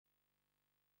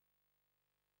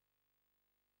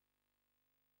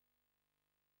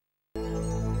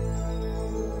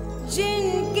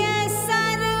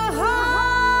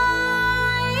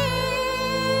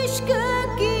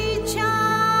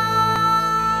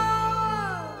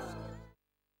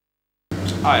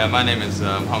Hi, my name is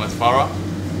Mohammed Farah,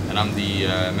 and I'm the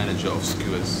manager of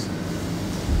Skewerz.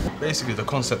 Basically, the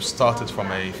concept started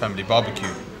from a family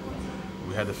barbecue.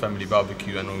 We had a family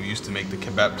barbecue, and when we used to make the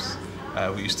kebabs,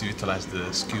 we used to utilize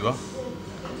the skewer,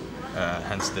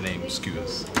 hence the name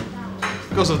Skewerz.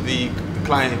 Because of the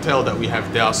clientele that we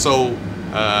have, they are so,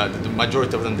 the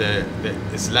majority of them, they're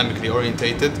Islamically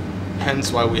orientated,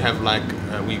 hence why we have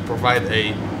we provide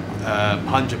a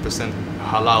 100%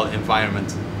 halal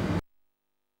environment.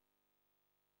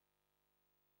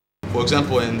 For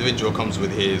example, an individual comes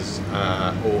with his,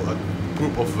 or a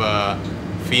group of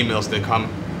females, they come,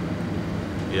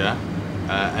 yeah,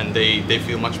 and they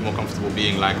feel much more comfortable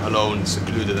being alone,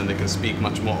 secluded, and they can speak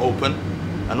much more open.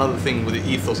 Another thing with the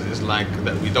ethos is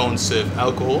that we don't serve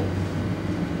alcohol,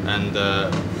 and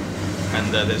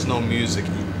there's no music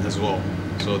as well.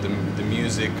 So the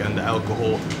music and the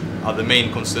alcohol are the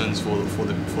main concerns for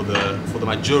the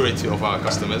majority of our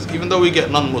customers. Even though we get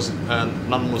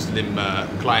non-Muslim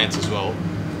clients as well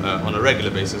on a regular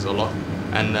basis a lot,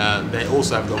 and they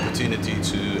also have the opportunity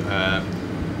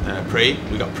to pray.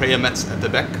 We got prayer mats at the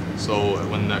back, so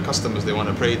when customers they want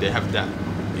to pray, they have that,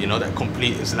 that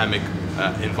complete Islamic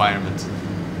environment.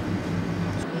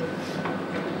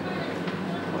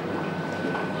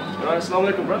 Alright,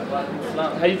 assalamu alaikum, bro.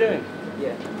 How you doing?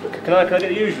 Yeah. Can I get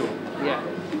the usual? Yeah.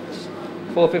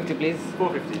 450, please.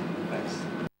 450. Thanks.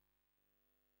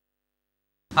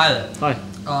 Hi there.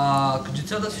 Hi. Could you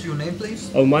tell us your name, please?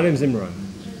 Oh, my name's Imran.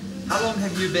 How long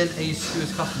have you been a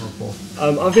Skewerz customer for?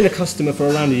 I've been a customer for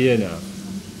around a year now.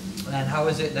 And how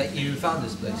is it that you found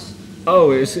this place?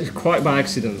 Oh, it's quite by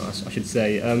accident, I should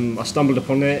say. I stumbled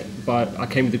upon it, but I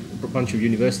came with a bunch of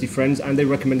university friends, and they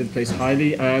recommended the place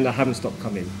highly, and I haven't stopped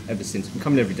coming ever since. I'm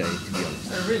coming every day, to be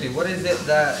honest. So really, what is it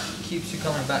that keeps you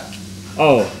coming back?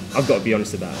 Oh, I've got to be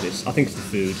honest about this. I think it's the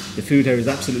food. The food here is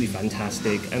absolutely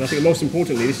fantastic, and I think most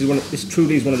importantly, this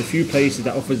truly is one of the few places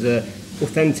that offers a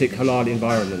authentic halal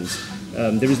environment.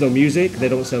 There is no music, they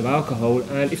don't serve alcohol,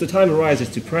 and if the time arises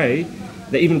to pray,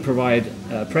 they even provide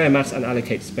prayer mats and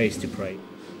allocate space to pray.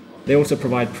 They also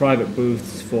provide private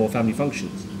booths for family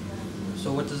functions.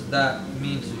 So what does that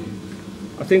mean to you?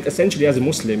 I think essentially as a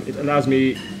Muslim, it allows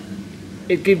me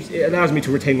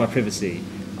to retain my privacy.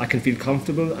 I can feel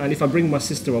comfortable, and if I bring my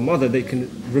sister or mother, they can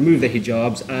remove their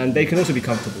hijabs and they can also be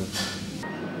comfortable.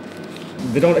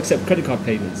 They don't accept credit card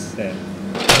payments there.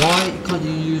 Why can't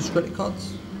you use credit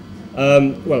cards?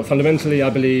 Well, fundamentally,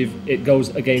 I believe it goes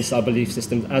against our belief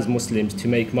systems as Muslims to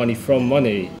make money from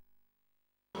money.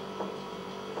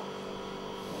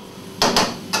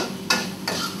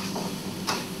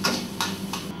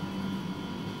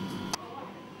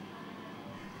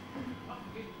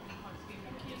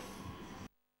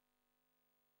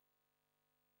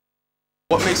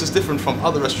 What makes us different from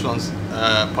other restaurants,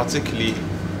 particularly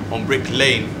on Brick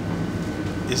Lane,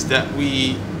 is that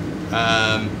we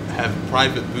have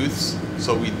private booths,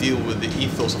 so we deal with the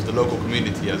ethos of the local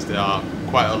community, as there are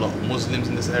quite a lot of Muslims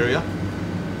in this area,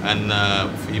 and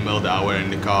female that are wearing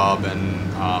niqab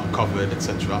and are covered,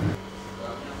 etc.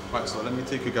 Right, so let me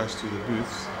take you guys to the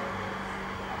booths.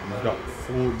 We've got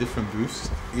 4 different booths.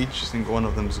 Each single one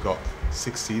of them's got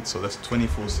 6 seats, so that's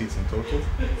 24 seats in total.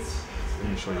 Let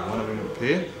me show you one of them up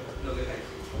here.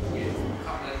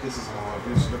 This is how our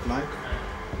booths look like.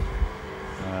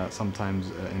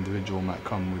 Sometimes an individual might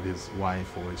come with his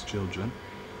wife or his children.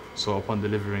 So upon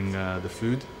delivering the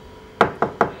food,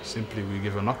 simply we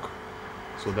give a knock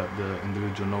so that the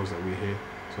individual knows that we're here.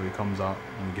 So he comes out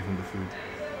and we give him the food.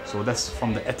 So that's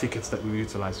from the etiquettes that we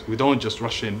utilize. We don't just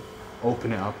rush in,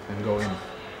 open it up and go in.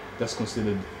 That's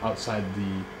considered outside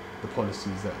the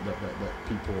policies that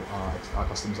people our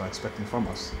customers are expecting from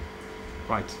us.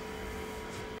 Right.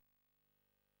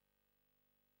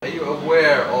 Are you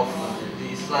aware of the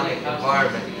Islamic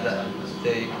environment that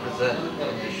they present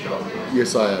in the shop?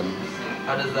 Yes, I am.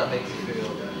 How does that make you feel?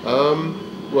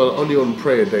 Well, only on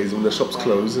prayer days when the shop's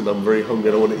closed and I'm very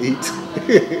hungry and I want to eat.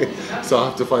 So I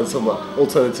have to find some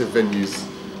alternative venues.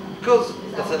 Because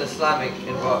it's an Islamic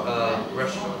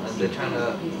restaurant and they're trying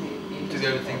to do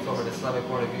everything from an Islamic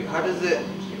point of view, how does it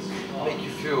make you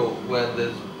feel when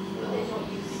there's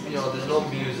no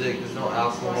music, there's no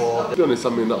alcohol? To be honest,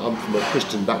 I'm from a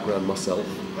Christian background myself.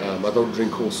 I don't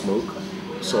drink or smoke,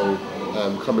 so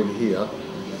coming here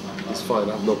is fine.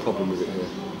 I have no problem with it here.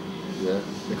 Yeah,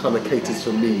 it kind of caters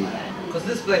for me. Because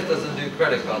this place doesn't do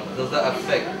credit cards, does that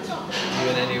affect you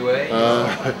in any way?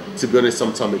 To be honest,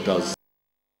 sometimes it does.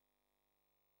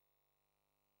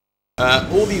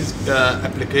 All these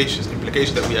implications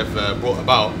that we have brought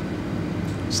about,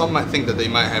 some might think that they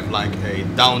might have a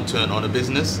downturn on a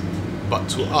business, but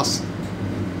to us,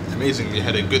 amazingly,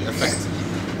 had a good effect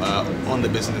on the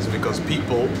business, because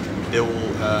people, they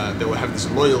will have this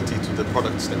loyalty to the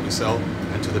products that we sell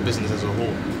and to the business as a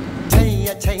whole.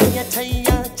 Chaiyya Chaiyya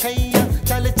Chaiyya Chaiyya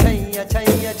चल छैया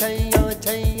छैया छैया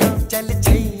छैया चल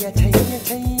छैया छैया